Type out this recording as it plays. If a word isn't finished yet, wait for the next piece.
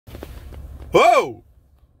Whoa!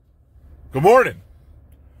 Good morning.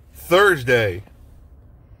 Thursday.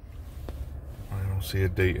 I don't see a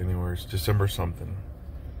date anywhere. It's December something.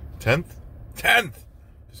 10th? 10th!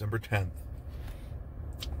 December 10th.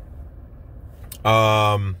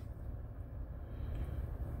 A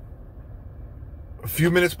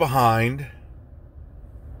few minutes behind.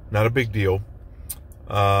 Not a big deal.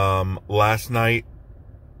 Last night,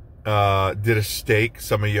 did a steak.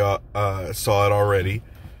 Some of you saw it already.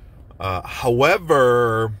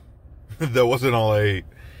 However, that wasn't all I ate.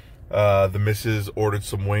 The missus ordered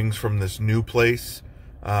some wings from this new place,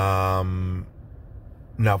 not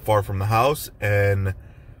far from the house, and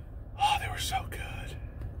oh, they were so good.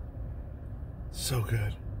 So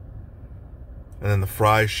good. And then the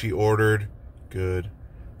fries she ordered, good.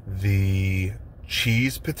 The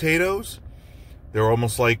cheese potatoes, they were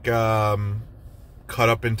almost like cut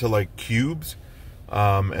up into like cubes,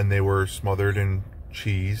 and they were smothered in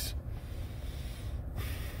cheese.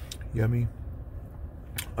 Yummy.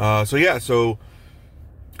 So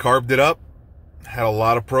carved it up, had a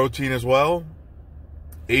lot of protein as well,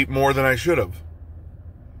 ate more than I should have.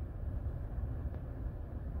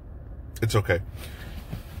 It's okay.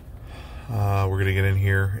 We're gonna get in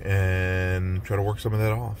here and try to work some of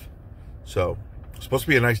that off. So it's supposed to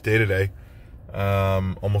be a nice day today.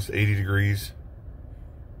 Almost 80 degrees.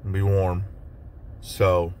 It'll be warm.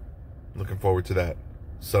 So looking forward to that.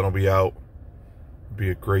 Sun will be out. It'll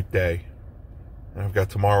be a great day. And I've got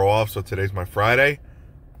tomorrow off, so today's my Friday.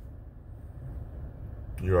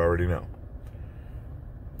 You already know.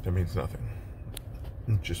 That means nothing.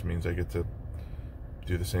 It just means I get to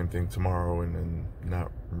do the same thing tomorrow and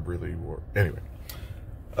not really work. Anyway.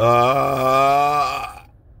 I'll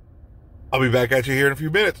be back at you here in a few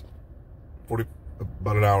minutes.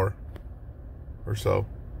 About an hour or so.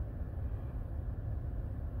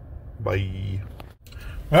 Bye.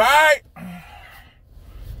 All right.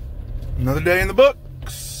 Another day in the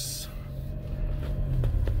books.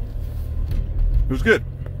 It was good.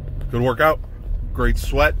 Good workout. Great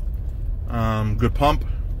sweat. Good pump.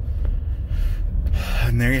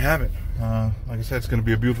 And there you have it. Like I said, it's going to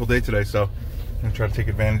be a beautiful day today, so I'm going to try to take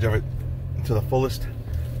advantage of it to the fullest.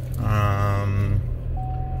 And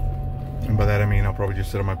by that I mean I'll probably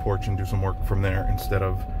just sit on my porch and do some work from there instead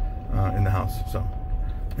of in the house. So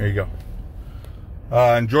there you go.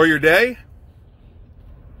 Enjoy your day.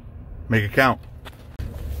 Make it count.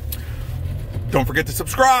 Don't forget to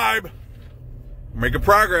subscribe. Making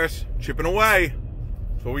progress. Chipping away.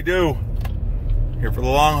 That's what we do. Here for the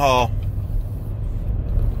long haul.